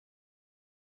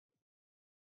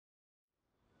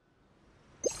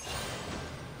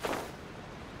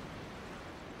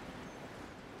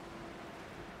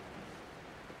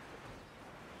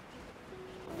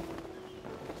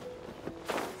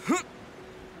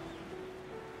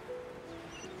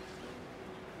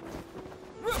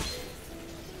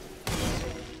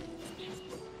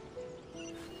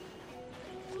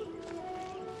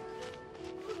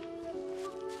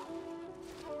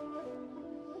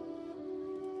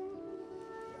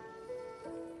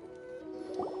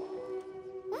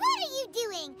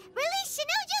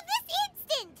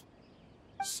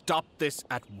stop this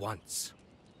at once.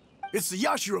 It's the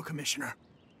Yashiro, Commissioner.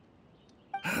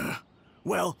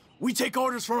 Well, we take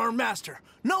orders from our master,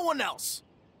 no one else.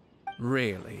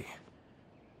 Really?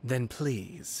 Then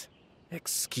please,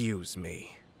 excuse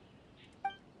me.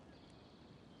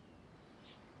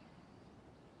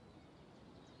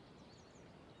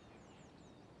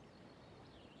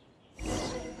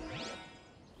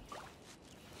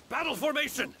 Battle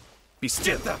formation! Be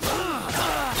still. You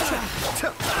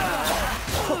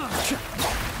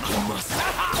must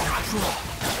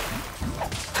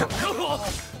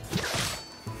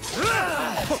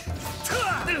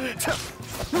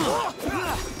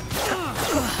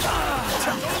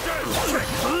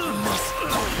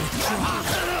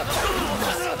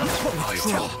I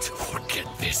won't forget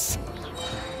this.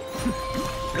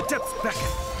 Adepts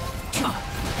beckon.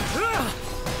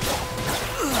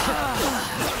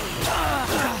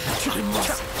 I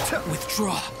must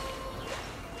withdraw.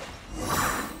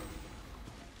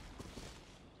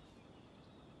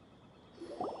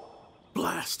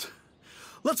 Blast.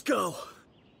 Let's go.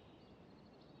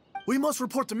 We must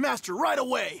report to Master right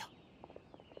away.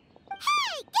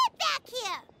 Hey, get back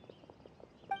here!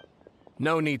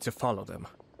 No need to follow them.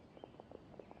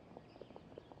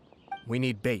 We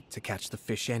need bait to catch the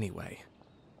fish anyway.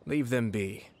 Leave them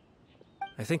be.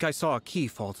 I think I saw a key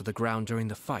fall to the ground during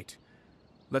the fight.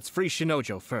 Let's free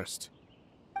Shinojo first.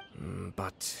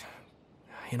 But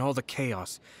in all the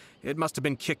chaos, it must have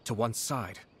been kicked to one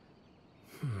side.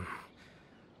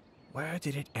 Where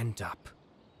did it end up?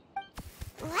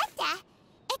 What the?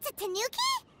 It's a tanuki?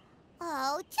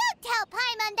 Oh, don't tell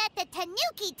Paimon that the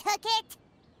tanuki took it!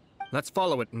 Let's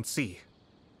follow it and see.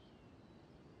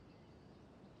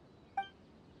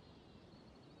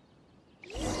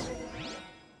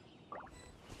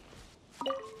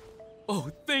 Oh,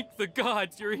 thank the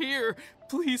gods you're here!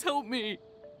 Please help me!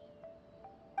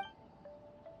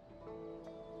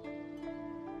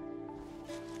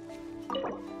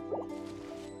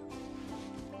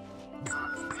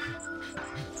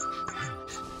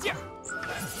 Yeah!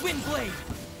 Wind blade!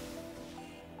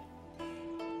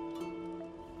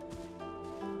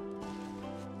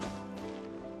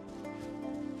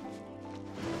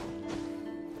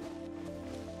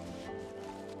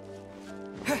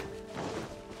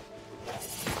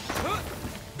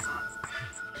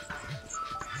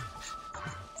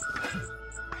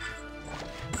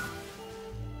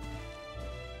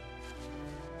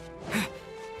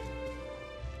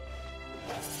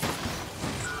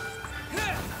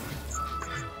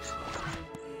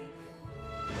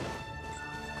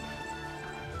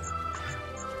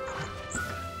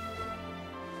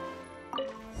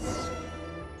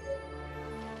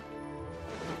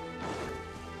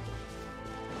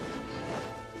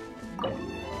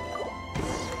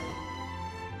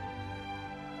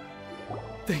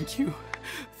 Thank you.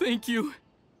 Thank you.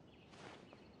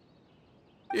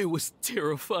 It was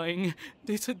terrifying.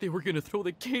 They said they were gonna throw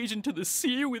the cage into the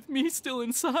sea with me still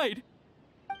inside.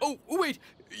 Oh, wait!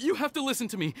 You have to listen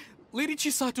to me. Lady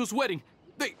Chisato's wedding.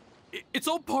 It's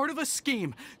all part of a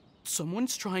scheme.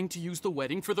 Someone's trying to use the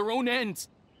wedding for their own ends.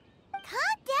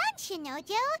 Calm down,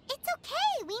 Shinojo. It's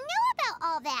okay. We know about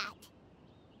all that.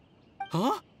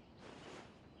 Huh?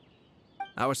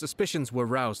 Our suspicions were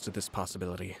roused to this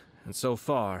possibility, and so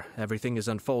far, everything is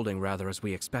unfolding rather as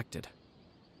we expected.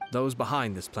 Those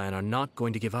behind this plan are not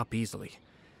going to give up easily.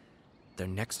 Their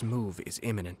next move is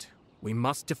imminent. We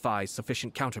must devise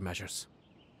sufficient countermeasures.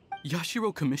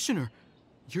 Yashiro Commissioner,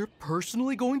 you're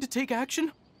personally going to take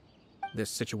action? This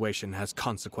situation has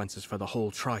consequences for the whole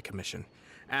Tri-Commission,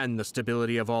 and the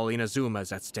stability of all Inazuma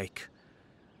is at stake.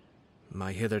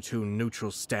 My hitherto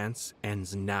neutral stance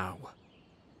ends now.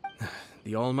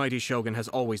 The almighty Shogun has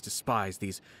always despised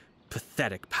these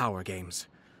pathetic power games.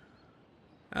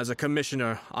 As a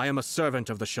commissioner, I am a servant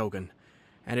of the Shogun,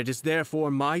 and it is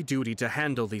therefore my duty to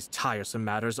handle these tiresome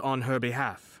matters on her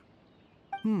behalf.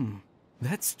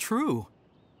 That's true.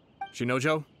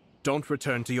 Shinojo, don't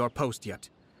return to your post yet.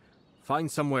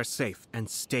 Find somewhere safe and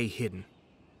stay hidden.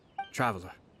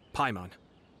 Traveler, Paimon,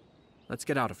 let's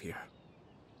get out of here.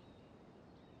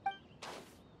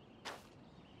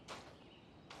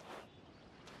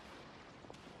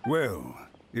 Well,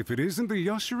 if it isn't the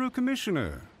Yashiro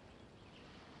Commissioner.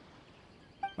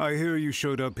 I hear you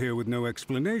showed up here with no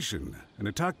explanation and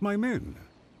attacked my men.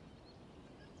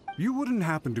 You wouldn't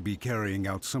happen to be carrying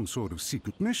out some sort of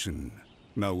secret mission,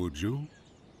 now would you?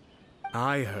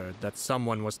 I heard that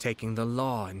someone was taking the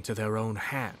law into their own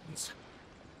hands.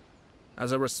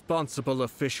 As a responsible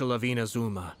official of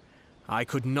Inazuma, I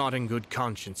could not in good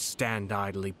conscience stand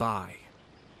idly by.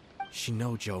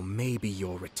 Shinojo may be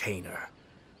your retainer,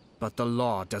 but the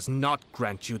law does not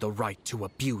grant you the right to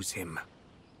abuse him.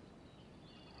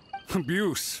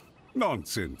 Abuse?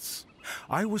 Nonsense.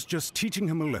 I was just teaching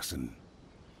him a lesson.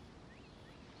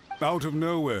 Out of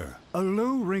nowhere, a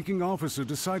low-ranking officer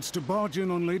decides to barge in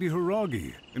on Lady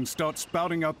Hiragi and start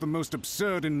spouting out the most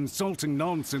absurd and insulting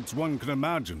nonsense one can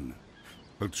imagine.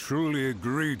 A truly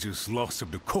egregious loss of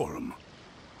decorum.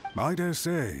 I dare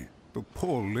say, the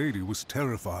poor lady was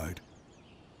terrified.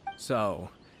 So,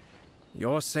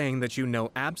 you're saying that you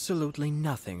know absolutely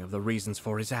nothing of the reasons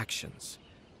for his actions?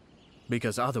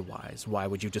 Because otherwise, why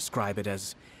would you describe it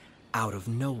as out of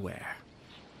nowhere?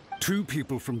 Two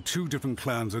people from two different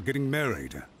clans are getting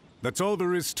married. That's all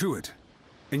there is to it.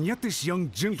 And yet this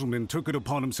young gentleman took it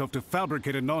upon himself to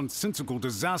fabricate a nonsensical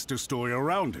disaster story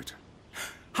around it.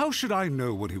 How should I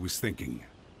know what he was thinking?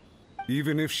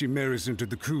 Even if she marries into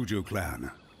the Kujo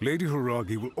clan, Lady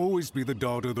Hiragi will always be the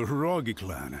daughter of the Hiragi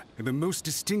clan and the most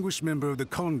distinguished member of the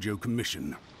Kanjo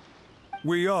Commission.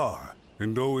 We are,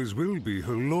 and always will be,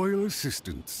 her loyal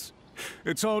assistants.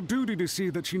 It's our duty to see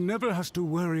that she never has to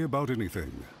worry about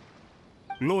anything.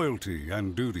 Loyalty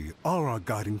and duty are our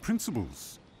guiding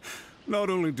principles.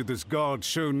 Not only did this guard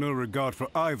show no regard for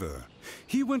either,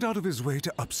 he went out of his way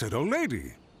to upset our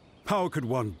lady. How could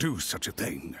one do such a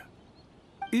thing?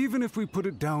 Even if we put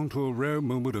it down to a rare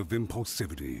moment of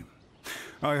impulsivity.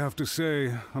 I have to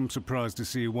say, I'm surprised to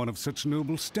see one of such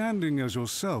noble standing as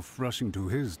yourself rushing to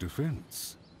his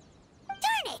defense.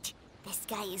 Darn it! This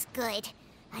guy is good.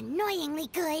 Annoyingly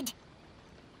good.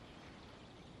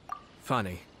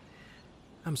 Funny.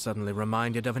 I'm suddenly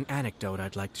reminded of an anecdote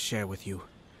I'd like to share with you.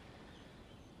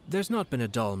 There's not been a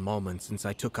dull moment since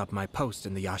I took up my post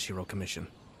in the Yashiro Commission.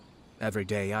 Every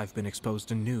day I've been exposed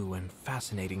to new and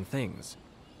fascinating things.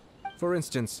 For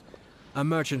instance, a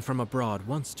merchant from abroad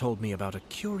once told me about a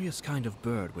curious kind of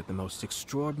bird with the most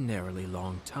extraordinarily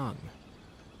long tongue.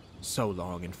 So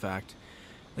long, in fact,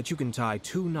 that you can tie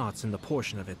 2 knots in the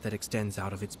portion of it that extends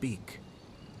out of its beak.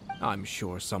 I'm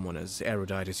sure someone as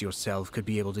erudite as yourself could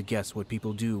be able to guess what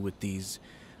people do with these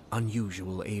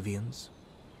unusual avians.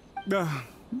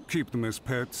 Keep them as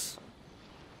pets.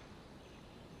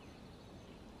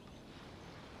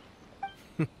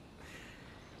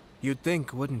 You'd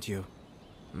think, wouldn't you?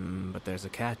 But there's a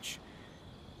catch.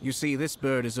 You see, this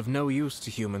bird is of no use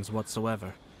to humans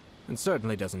whatsoever, and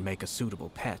certainly doesn't make a suitable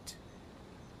pet.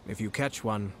 If you catch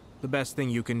one, the best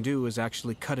thing you can do is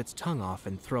actually cut its tongue off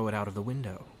and throw it out of the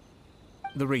window.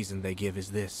 The reason they give is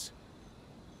this.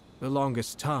 The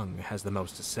longest tongue has the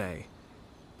most to say,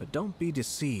 but don't be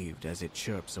deceived as it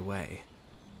chirps away,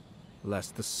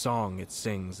 lest the song it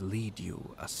sings lead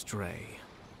you astray.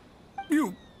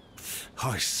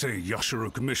 I say,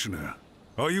 Yashiro Commissioner,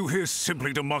 are you here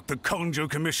simply to mock the Kanjo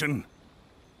Commission?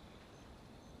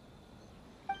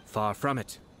 Far from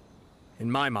it. In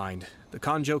my mind, the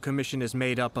Kanjo Commission is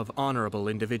made up of honorable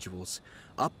individuals,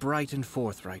 upright and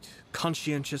forthright,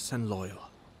 conscientious and loyal.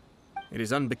 It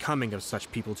is unbecoming of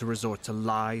such people to resort to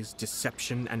lies,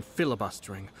 deception, and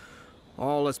filibustering,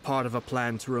 all as part of a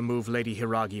plan to remove Lady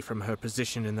Hiragi from her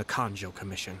position in the Kanjo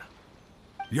Commission.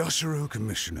 Yashiro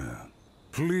Commissioner,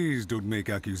 please don't make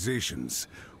accusations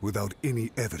without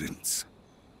any evidence.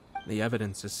 The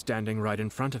evidence is standing right in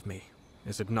front of me,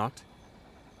 is it not?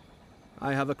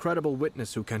 I have a credible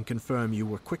witness who can confirm you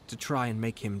were quick to try and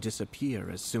make him disappear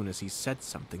as soon as he said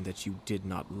something that you did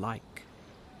not like.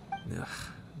 Ugh,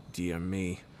 dear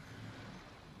me.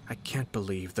 I can't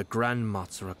believe the Grand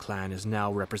Matsura clan is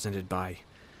now represented by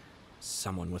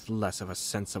someone with less of a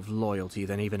sense of loyalty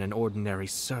than even an ordinary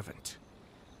servant.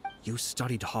 You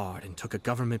studied hard and took a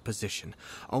government position,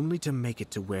 only to make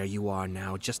it to where you are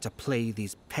now just to play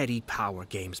these petty power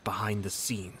games behind the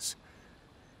scenes.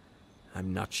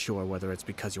 I'm not sure whether it's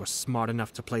because you're smart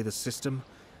enough to play the system,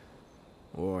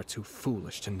 or too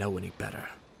foolish to know any better.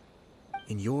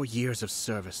 In your years of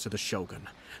service to the Shogun,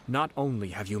 not only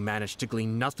have you managed to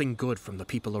glean nothing good from the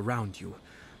people around you,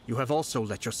 you have also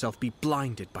let yourself be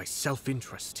blinded by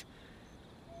self-interest.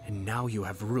 And now you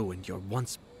have ruined your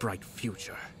once bright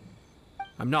future.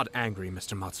 I'm not angry,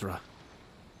 Mr. Matsura.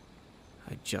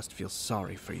 I just feel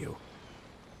sorry for you.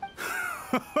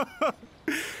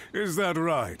 Is that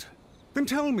right? Then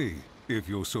tell me, if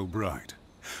you're so bright,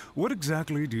 what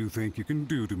exactly do you think you can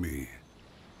do to me?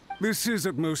 This is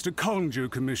at most a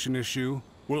Kanjo Commission issue.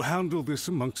 We'll handle this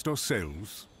amongst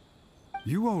ourselves.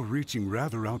 You are reaching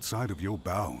rather outside of your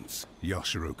bounds,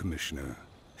 Yashiro Commissioner.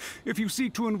 If you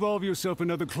seek to involve yourself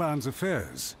in other clans'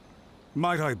 affairs,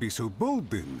 might I be so bold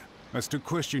then, as to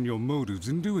question your motives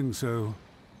in doing so?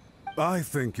 I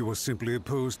think you are simply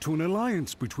opposed to an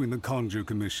alliance between the Kanjo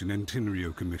Commission and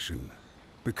Tenryo Commission.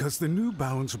 Because the new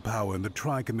balance of power in the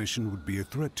Tri-Commission would be a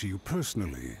threat to you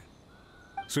personally.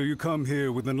 So you come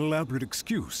here with an elaborate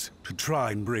excuse to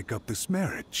try and break up this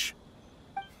marriage.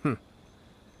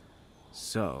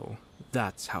 So,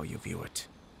 that's how you view it.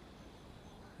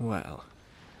 Well,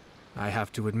 I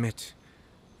have to admit,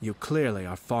 you clearly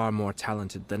are far more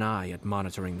talented than I at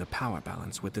monitoring the power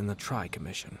balance within the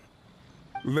Tri-Commission.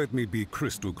 Let me be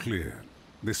crystal clear.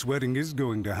 This wedding is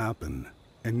going to happen,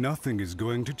 and nothing is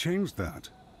going to change that.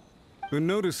 The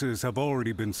notices have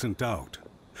already been sent out.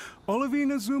 All of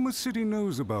Inazuma City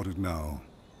knows about it now.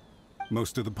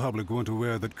 Most of the public weren't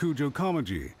aware that Kujo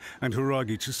Kamaji and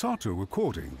Hiragi Chisato were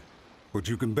courting. But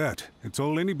you can bet it's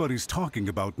all anybody's talking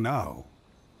about now.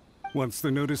 Once the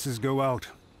notices go out,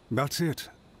 that's it.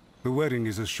 The wedding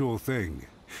is a sure thing,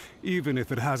 even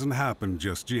if it hasn't happened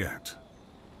just yet.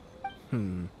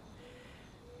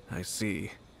 I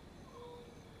see.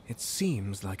 It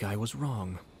seems like I was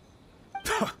wrong.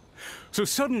 So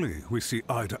suddenly we see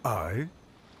eye to eye?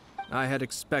 I had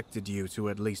expected you to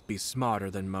at least be smarter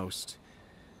than most.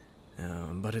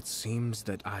 But it seems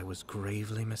that I was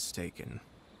gravely mistaken.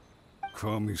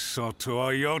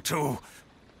 Kamisato Ayato!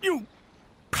 You...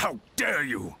 How dare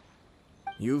you!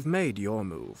 You've made your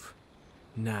move.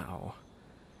 Now,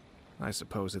 I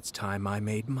suppose it's time I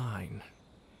made mine.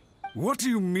 What do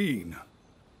you mean?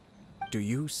 Do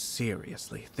you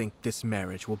seriously think this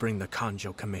marriage will bring the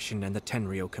Kanjo Commission and the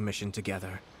Tenryou Commission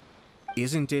together?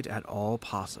 Isn't it at all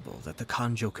possible that the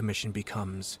Kanjo Commission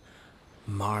becomes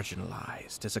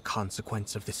marginalized as a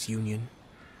consequence of this union?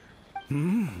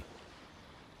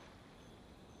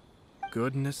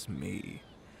 Goodness me.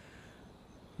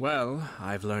 Well,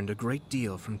 I've learned a great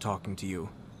deal from talking to you.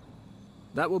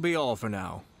 That will be all for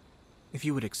now. If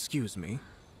you would excuse me,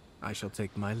 I shall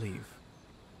take my leave.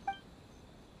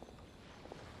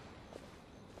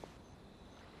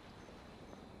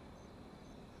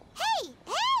 Hey!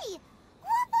 Hey!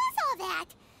 What was all that?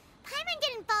 Paimon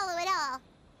didn't follow at all.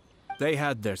 They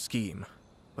had their scheme,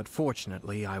 but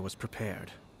fortunately I was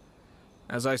prepared.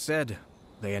 As I said,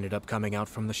 they ended up coming out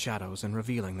from the shadows and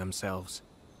revealing themselves.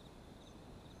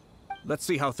 Let's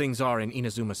see how things are in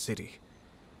Inazuma City.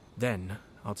 Then,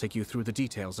 I'll take you through the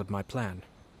details of my plan.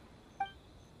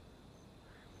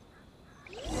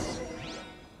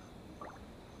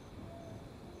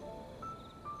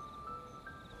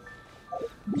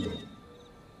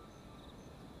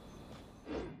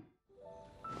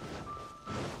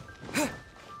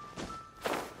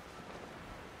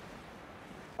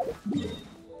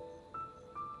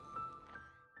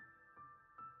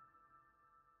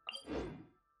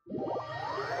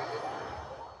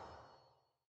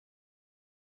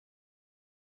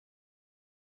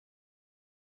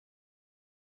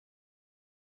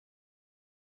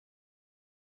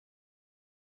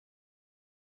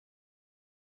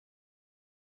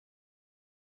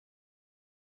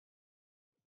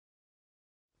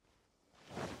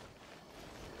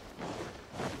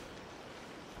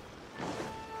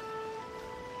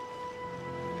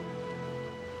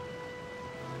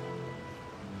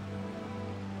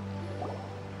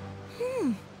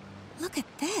 Look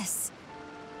at this.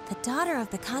 The daughter of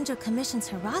the Kanjo Commission's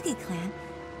Hiragi clan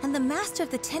and the master of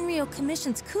the Tenryou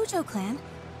Commission's Kujo clan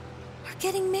are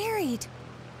getting married.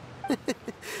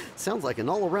 Sounds like an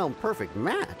all-around perfect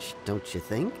match, don't you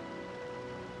think?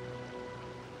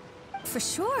 For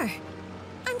sure.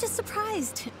 I'm just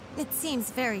surprised. It seems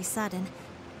very sudden.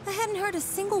 I hadn't heard a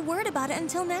single word about it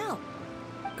until now.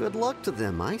 Good luck to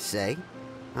them, I say.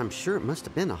 I'm sure it must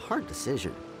have been a hard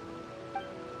decision.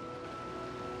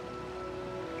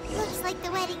 Looks like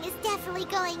the wedding is definitely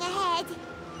going ahead.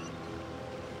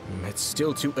 It's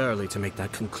still too early to make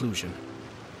that conclusion.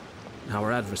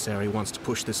 Our adversary wants to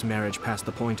push this marriage past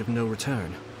the point of no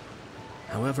return.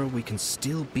 However, we can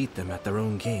still beat them at their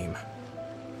own game.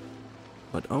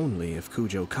 But only if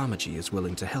Kujo Kamaji is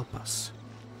willing to help us.